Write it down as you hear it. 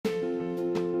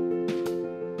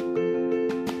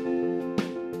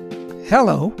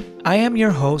Hello, I am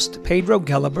your host, Pedro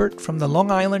Gelibert from the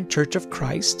Long Island Church of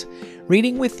Christ,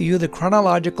 reading with you the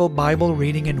chronological Bible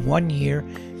reading in 1 year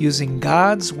using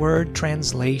God's Word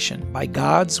translation by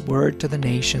God's Word to the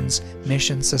Nations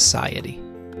Mission Society.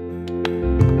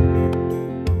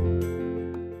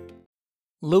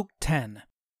 Luke 10.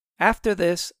 After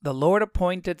this, the Lord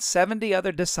appointed 70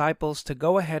 other disciples to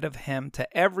go ahead of him to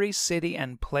every city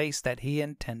and place that he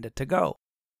intended to go.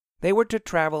 They were to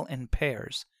travel in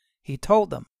pairs. He told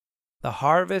them, "The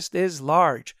harvest is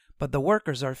large, but the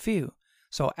workers are few.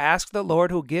 So ask the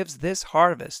Lord who gives this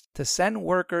harvest to send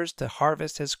workers to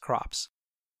harvest his crops.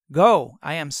 Go,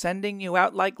 I am sending you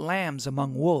out like lambs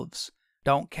among wolves.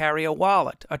 Don't carry a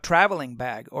wallet, a traveling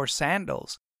bag, or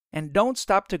sandals, and don't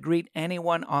stop to greet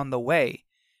anyone on the way.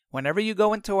 Whenever you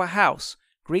go into a house,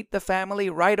 greet the family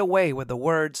right away with the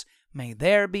words, 'May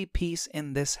there be peace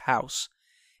in this house.'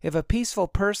 If a peaceful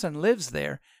person lives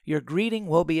there, your greeting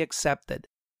will be accepted.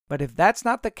 But if that's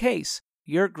not the case,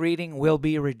 your greeting will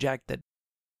be rejected.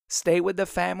 Stay with the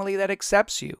family that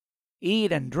accepts you.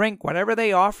 Eat and drink whatever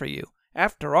they offer you.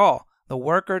 After all, the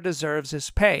worker deserves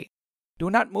his pay. Do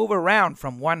not move around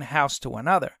from one house to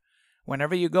another.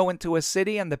 Whenever you go into a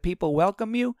city and the people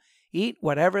welcome you, eat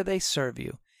whatever they serve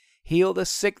you. Heal the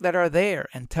sick that are there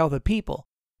and tell the people,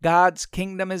 'God's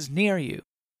kingdom is near you.'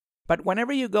 But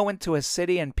whenever you go into a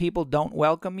city and people don't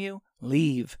welcome you,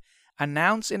 leave.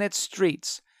 Announce in its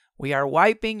streets, 'We are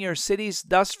wiping your city's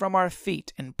dust from our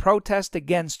feet in protest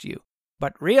against you,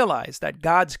 but realize that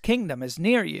God's kingdom is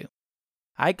near you.'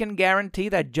 I can guarantee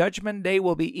that Judgment Day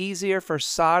will be easier for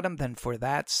Sodom than for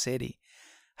that city.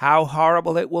 How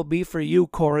horrible it will be for you,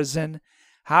 Chorazin!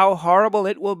 How horrible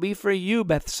it will be for you,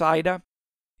 Bethsaida!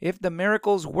 If the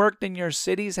miracles worked in your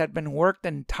cities had been worked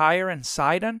in Tyre and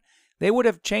Sidon, they would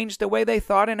have changed the way they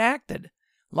thought and acted.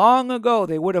 Long ago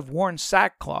they would have worn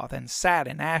sackcloth and sat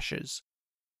in ashes.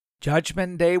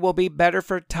 Judgment Day will be better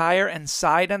for Tyre and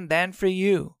Sidon than for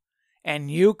you. And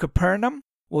you, Capernaum,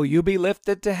 will you be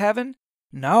lifted to heaven?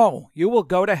 No, you will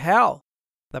go to hell.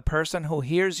 The person who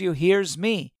hears you hears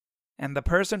me, and the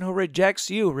person who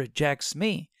rejects you rejects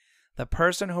me. The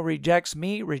person who rejects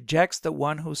me rejects the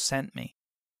one who sent me."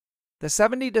 The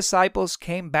 70 disciples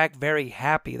came back very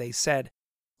happy. They said,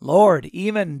 "Lord,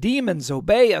 even demons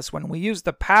obey us when we use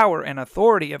the power and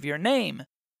authority of your name."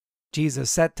 Jesus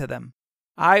said to them,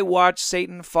 "I watched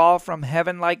Satan fall from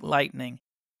heaven like lightning.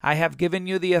 I have given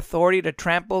you the authority to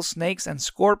trample snakes and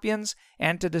scorpions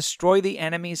and to destroy the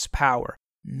enemy's power.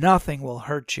 Nothing will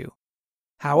hurt you.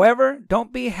 However,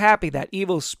 don't be happy that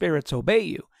evil spirits obey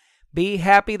you. Be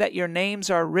happy that your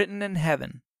names are written in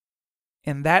heaven."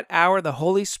 In that hour the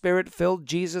Holy Spirit filled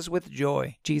Jesus with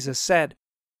joy. Jesus said,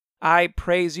 "I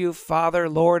praise you, Father,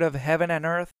 Lord of heaven and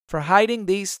earth, for hiding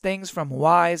these things from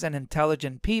wise and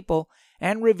intelligent people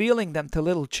and revealing them to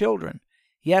little children.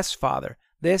 Yes, Father,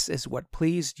 this is what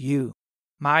pleased you.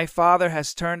 My Father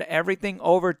has turned everything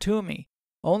over to me.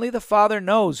 Only the Father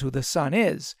knows who the Son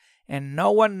is, and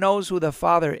no one knows who the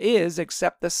Father is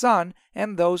except the Son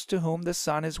and those to whom the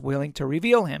Son is willing to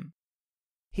reveal him."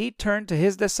 He turned to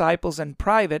his disciples in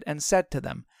private and said to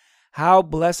them, "How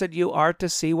blessed you are to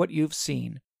see what you've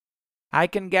seen. I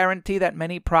can guarantee that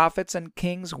many prophets and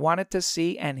kings wanted to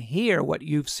see and hear what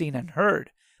you've seen and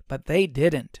heard, but they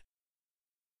didn't."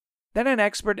 Then an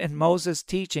expert in Moses'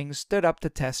 teaching stood up to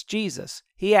test Jesus.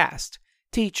 He asked,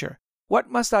 "Teacher, what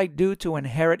must I do to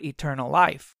inherit eternal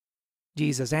life?"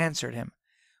 Jesus answered him,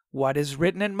 "What is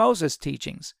written in Moses'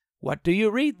 teachings? What do you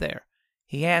read there?"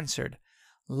 He answered,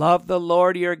 "Love the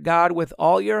Lord your God with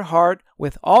all your heart,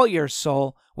 with all your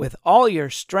soul, with all your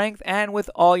strength, and with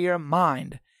all your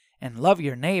mind, and love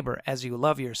your neighbor as you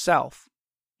love yourself."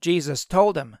 Jesus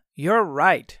told him, "You're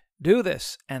right. Do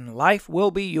this, and life will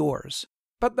be yours."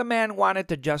 But the man wanted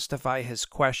to justify his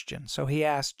question, so he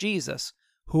asked Jesus,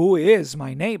 "Who is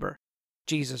my neighbor?"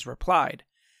 Jesus replied,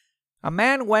 "A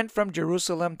man went from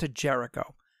Jerusalem to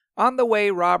Jericho. On the way,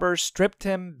 robbers stripped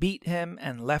him, beat him,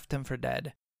 and left him for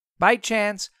dead. By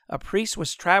chance, a priest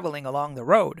was traveling along the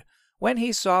road. When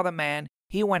he saw the man,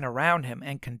 he went around him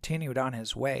and continued on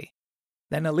his way.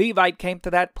 Then a Levite came to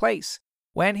that place.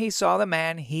 When he saw the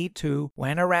man, he too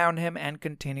went around him and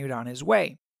continued on his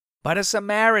way. But a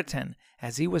Samaritan,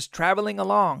 as he was traveling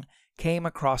along, came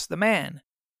across the man.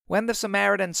 When the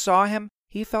Samaritan saw him,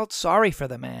 he felt sorry for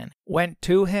the man, went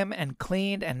to him and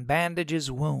cleaned and bandaged his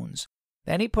wounds.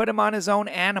 Then he put him on his own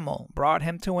animal, brought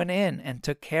him to an inn, and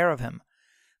took care of him.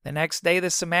 The next day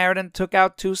the Samaritan took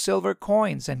out 2 silver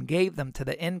coins and gave them to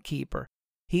the innkeeper.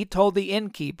 He told the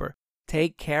innkeeper,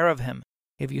 "Take care of him.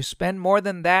 If you spend more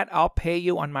than that, I'll pay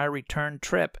you on my return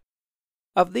trip."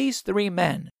 Of these 3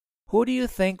 men, Who do you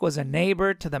think was a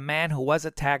neighbor to the man who was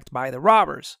attacked by the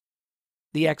robbers?"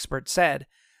 The expert said,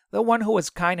 "The one who was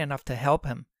kind enough to help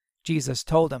him." Jesus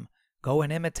told him, "Go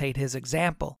and imitate his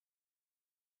example."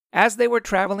 As they were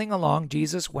traveling along,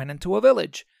 Jesus went into a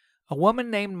village. A woman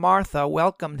named Martha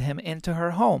welcomed him into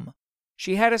her home.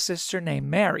 She had a sister named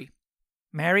Mary.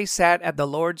 Mary sat at the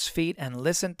Lord's feet and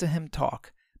listened to him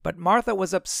talk, but Martha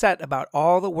was upset about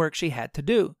all the work she had to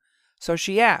do. So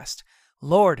she asked,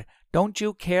 "Lord, don't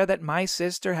you care that my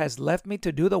sister has left me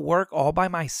to do the work all by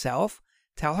myself?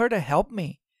 Tell her to help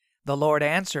me." The Lord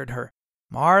answered her,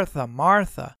 "Martha,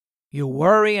 Martha, you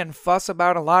worry and fuss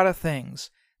about a lot of things.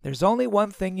 There's only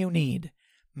one thing you need.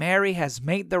 Mary has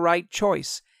made the right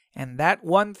choice, and that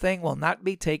one thing will not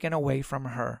be taken away from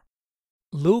her."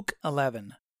 Luke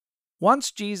 11.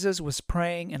 Once Jesus was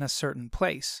praying in a certain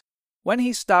place. When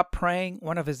he stopped praying,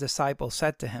 one of his disciples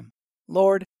said to him,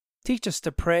 "Lord, teach us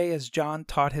to pray as John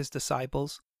taught his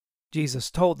disciples."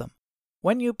 Jesus told them,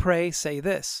 "When you pray, say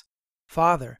this: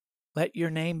 Father, let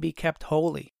your name be kept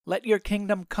holy. Let your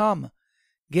kingdom come.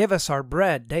 Give us our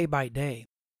bread day by day.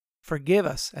 Forgive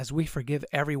us as we forgive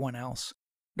everyone else.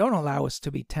 Don't allow us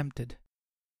to be tempted."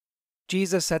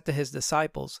 Jesus said to his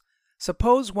disciples,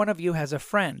 "Suppose one of you has a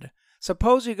friend.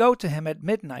 Suppose you go to him at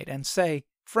midnight and say,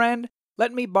 'Friend,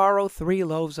 let me borrow 3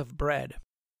 loaves of bread.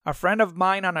 A friend of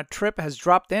mine on a trip has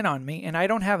dropped in on me and I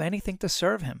don't have anything to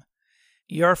serve him.'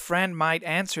 Your friend might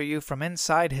answer you from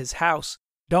inside his house,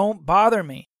 'Don't bother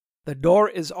me. The door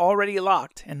is already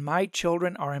locked and my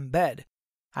children are in bed.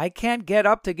 I can't get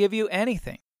up to give you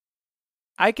anything.'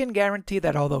 I can guarantee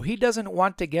that although he doesn't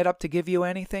want to get up to give you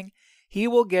anything, he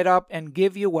will get up and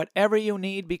give you whatever you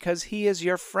need because he is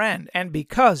your friend and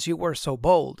because you were so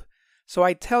bold. So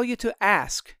I tell you to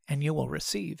ask and you will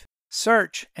receive.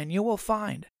 Search and you will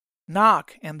find.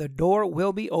 Knock and the door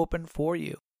will be opened for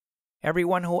you.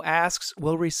 Everyone who asks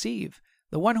will receive.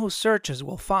 The one who searches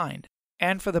will find.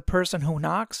 And for the person who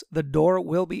knocks, the door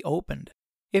will be opened.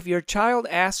 If your child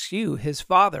asks you, his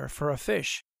father, for a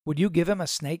fish, would you give him a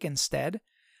snake instead?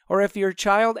 Or if your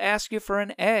child asks you for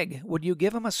an egg, would you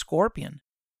give him a scorpion?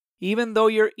 Even though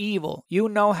you're evil, you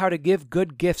know how to give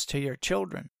good gifts to your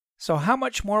children. So how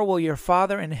much more will your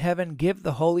Father in heaven give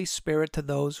the Holy Spirit to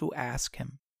those who ask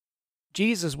him?"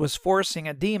 Jesus was forcing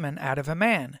a demon out of a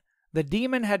man. The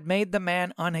demon had made the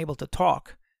man unable to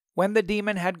talk. When the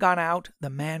demon had gone out, the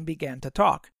man began to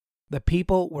talk. The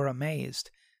people were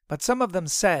amazed. But some of them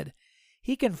said,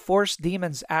 "He can force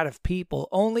demons out of people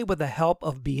only with the help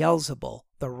of Beelzebul,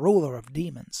 the ruler of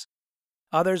demons."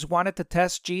 Others wanted to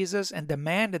test Jesus and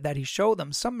demanded that he show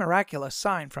them some miraculous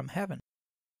sign from heaven.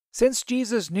 Since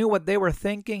Jesus knew what they were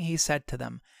thinking, he said to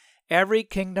them, "Every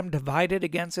kingdom divided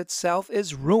against itself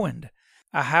is ruined.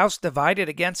 A house divided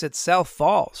against itself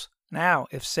falls. Now,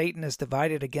 if Satan is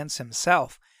divided against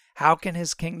himself, how can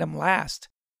his kingdom last?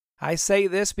 I say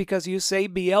this because you say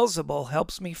Beelzebul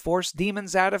helps me force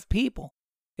demons out of people.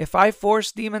 If I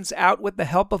force demons out with the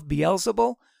help of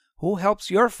Beelzebul, who helps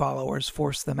your followers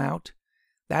force them out?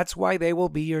 That's why they will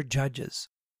be your judges.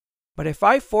 But if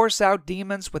I force out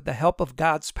demons with the help of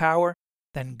God's power,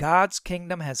 then God's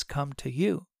kingdom has come to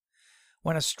you.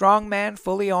 When a strong man,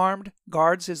 fully armed,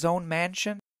 guards his own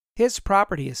mansion, his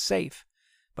property is safe.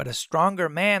 But a stronger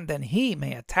man than he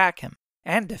may attack him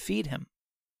and defeat him.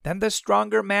 Then the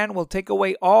stronger man will take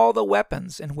away all the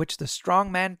weapons in which the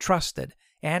strong man trusted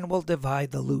and will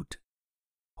divide the loot.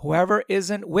 Whoever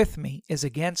isn't with me is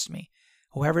against me.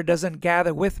 Whoever doesn't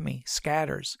gather with me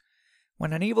scatters.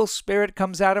 When an evil spirit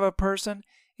comes out of a person,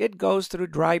 it goes through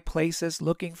dry places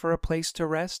looking for a place to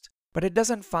rest, but it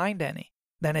doesn't find any.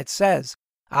 Then it says,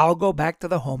 'I'll go back to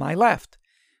the home I left.'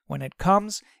 When it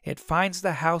comes, it finds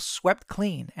the house swept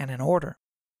clean and in order.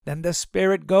 Then the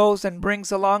spirit goes and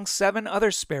brings along 7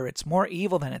 other spirits more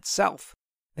evil than itself.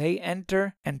 They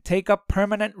enter and take up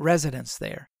permanent residence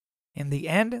there. In the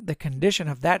end, the condition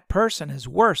of that person is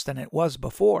worse than it was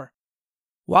before."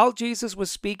 While Jesus was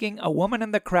speaking, a woman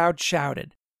in the crowd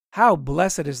shouted, "How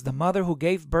blessed is the mother who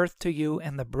gave birth to you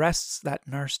and the breasts that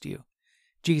nursed you."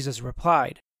 Jesus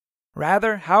replied,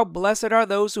 "Rather, how blessed are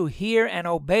those who hear and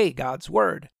obey God's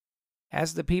word."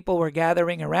 As the people were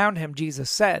gathering around him, Jesus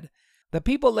said, "The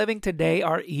people living today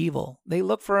are evil. They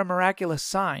look for a miraculous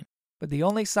sign, but the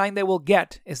only sign they will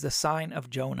get is the sign of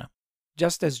Jonah.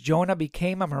 Just as Jonah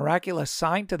became a miraculous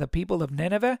sign to the people of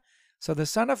Nineveh, so the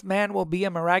Son of Man will be a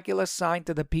miraculous sign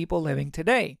to the people living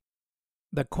today.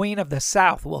 The Queen of the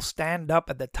South will stand up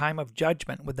at the time of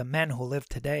judgment with the men who live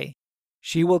today.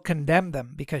 She will condemn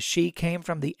them because she came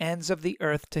from the ends of the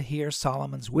earth to hear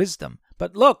Solomon's wisdom.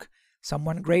 But look,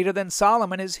 someone greater than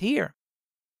Solomon is here.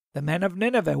 The men of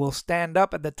Nineveh will stand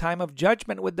up at the time of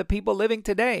judgment with the people living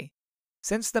today.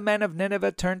 Since the men of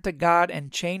Nineveh turned to God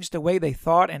and changed the way they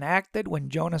thought and acted when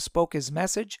Jonah spoke his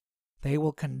message, they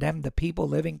will condemn the people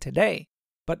living today.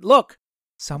 But look,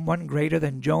 someone greater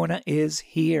than Jonah is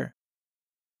here.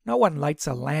 No one lights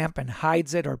a lamp and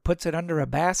hides it or puts it under a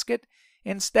basket.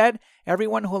 Instead,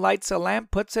 everyone who lights a lamp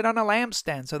puts it on a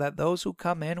lampstand so that those who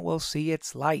come in will see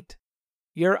its light.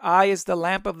 Your eye is the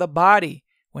lamp of the body.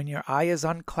 When your eye is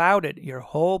unclouded, your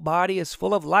whole body is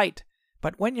full of light.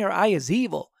 But when your eye is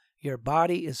evil, your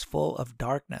body is full of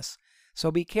darkness. So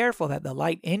be careful that the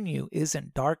light in you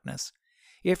isn't darkness.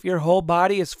 If your whole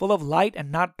body is full of light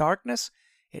and not darkness,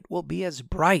 it will be as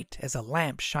bright as a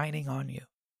lamp shining on you.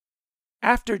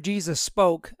 After Jesus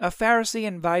spoke, a Pharisee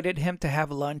invited him to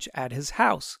have lunch at his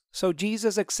house, so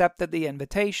Jesus accepted the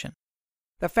invitation.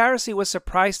 The Pharisee was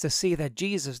surprised to see that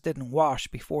Jesus didn't wash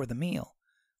before the meal.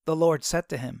 The Lord said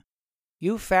to him,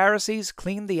 "You Pharisees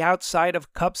clean the outside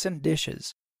of cups and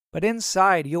dishes, but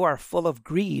inside you are full of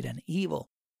greed and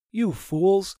evil. You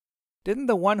fools! Didn't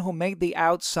the one who made the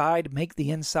outside make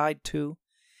the inside too?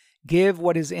 Give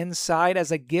what is inside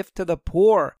as a gift to the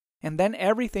poor, and then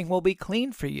everything will be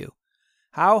clean for you.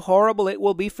 How horrible it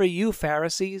will be for you,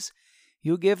 Pharisees!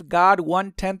 You give God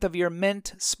 1/10 of your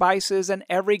mint, spices, and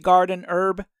every garden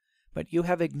herb, but you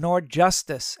have ignored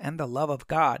justice and the love of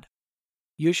God.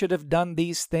 You should have done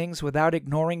these things without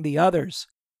ignoring the others.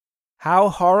 How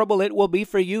horrible it will be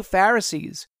for you,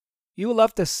 Pharisees! You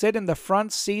love to sit in the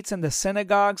front seats in the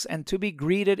synagogues and to be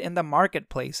greeted in the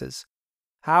marketplaces.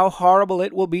 How horrible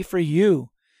it will be for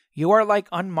you! You are like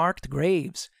unmarked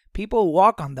graves. People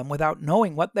walk on them without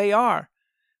knowing what they are."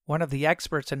 One of the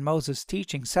experts in Moses'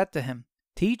 teaching said to him,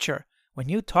 "Teacher, when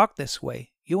you talk this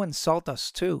way, you insult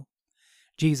us too."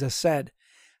 Jesus said,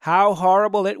 "How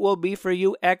horrible it will be for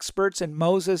you experts in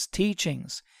Moses'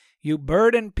 teachings. You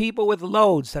burden people with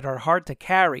loads that are hard to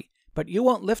carry, but you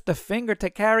won't lift a finger to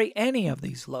carry any of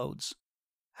these loads.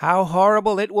 How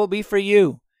horrible it will be for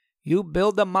you. You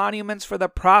build the monuments for the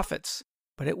prophets,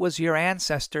 but it was your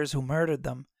ancestors who murdered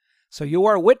them. So you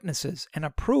are witnesses and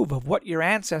approve of what your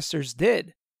ancestors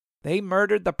did. They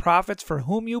murdered the prophets for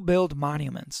whom you build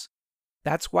monuments.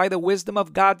 That's why the wisdom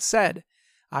of God said,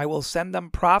 'I will send them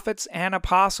prophets and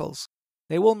apostles.'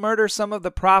 They will murder some of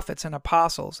the prophets and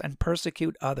apostles and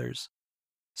persecute others.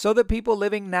 So the people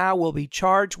living now will be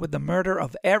charged with the murder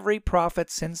of every prophet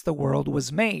since the world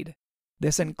was made.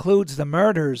 This includes the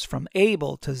murders from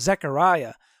Abel to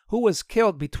Zechariah, who was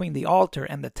killed between the altar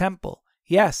and the temple.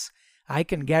 Yes, I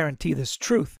can guarantee this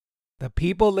truth. The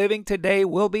people living today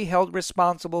will be held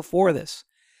responsible for this.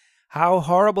 How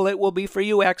horrible it will be for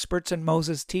you experts in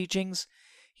Moses' teachings.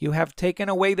 You have taken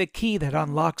away the key that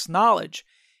unlocks knowledge.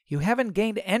 You haven't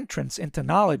gained entrance into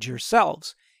knowledge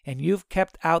yourselves, and you've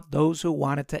kept out those who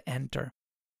wanted to enter."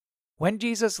 When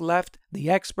Jesus left, the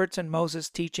experts in Moses'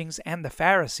 teachings and the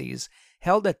Pharisees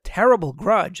held a terrible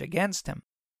grudge against him.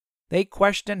 They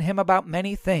questioned him about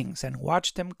many things and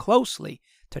watched him closely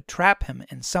to trap him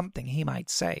in something he might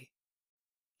say.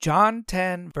 John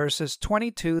 10, verses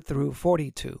 22 through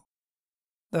 42.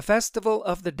 The festival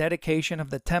of the dedication of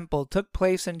the temple took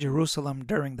place in Jerusalem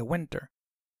during the winter.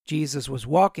 Jesus was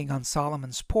walking on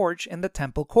Solomon's porch in the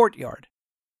temple courtyard.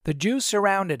 The Jews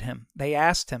surrounded him. They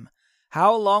asked him,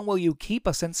 "How long will you keep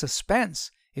us in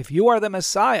suspense? If you are the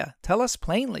Messiah, tell us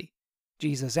plainly."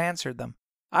 Jesus answered them,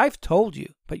 "I've told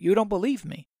you, but you don't believe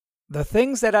me. The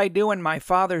things that I do in my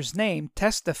Father's name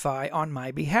testify on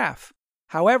my behalf.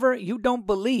 However, you don't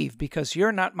believe because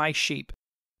you're not my sheep.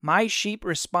 My sheep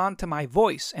respond to my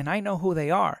voice, and I know who they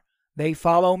are. They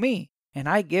follow me, and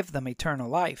I give them eternal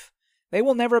life. They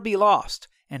will never be lost,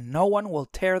 and no one will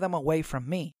tear them away from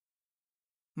me.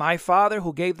 My Father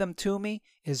who gave them to me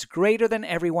is greater than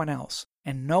everyone else,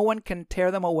 and no one can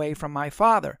tear them away from my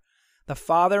Father. The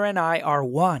Father and I are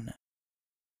one."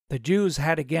 The Jews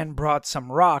had again brought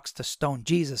some rocks to stone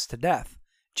Jesus to death.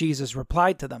 Jesus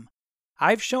replied to them,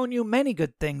 "I've shown you many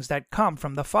good things that come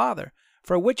from the Father.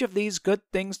 For which of these good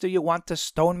things do you want to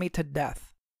stone me to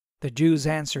death?" The Jews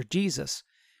answered Jesus,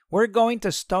 "We're going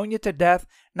to stone you to death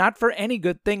not for any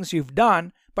good things you've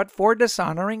done, but for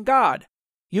dishonoring God.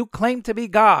 You claim to be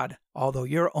God, although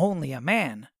you're only a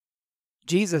man."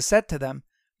 Jesus said to them,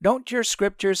 "Don't your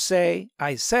scriptures say,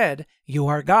 'I said, you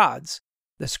are gods'?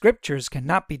 The scriptures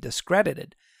cannot be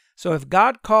discredited. So if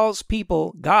God calls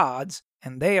people gods,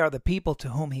 and they are the people to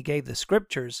whom he gave the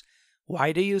scriptures,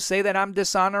 why do you say that I'm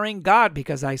dishonoring God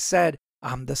because I said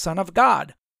I'm the Son of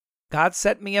God? God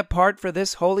set me apart for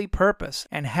this holy purpose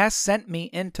and has sent me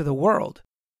into the world.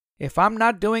 If I'm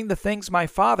not doing the things my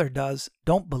Father does,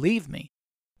 don't believe me.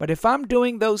 But if I'm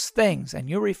doing those things and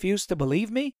you refuse to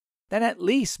believe me, then at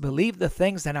least believe the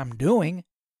things that I'm doing."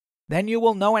 Then you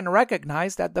will know and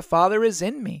recognize that the Father is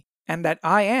in me, and that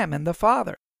I am in the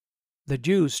Father." The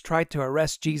Jews tried to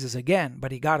arrest Jesus again,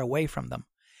 but he got away from them.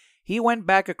 He went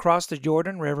back across the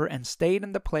Jordan River and stayed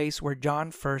in the place where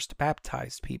John first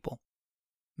baptized people.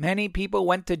 Many people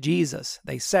went to Jesus.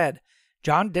 They said,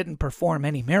 "John didn't perform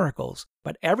any miracles,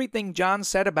 but everything John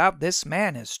said about this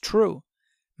man is true."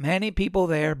 Many people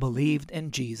there believed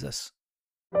in Jesus.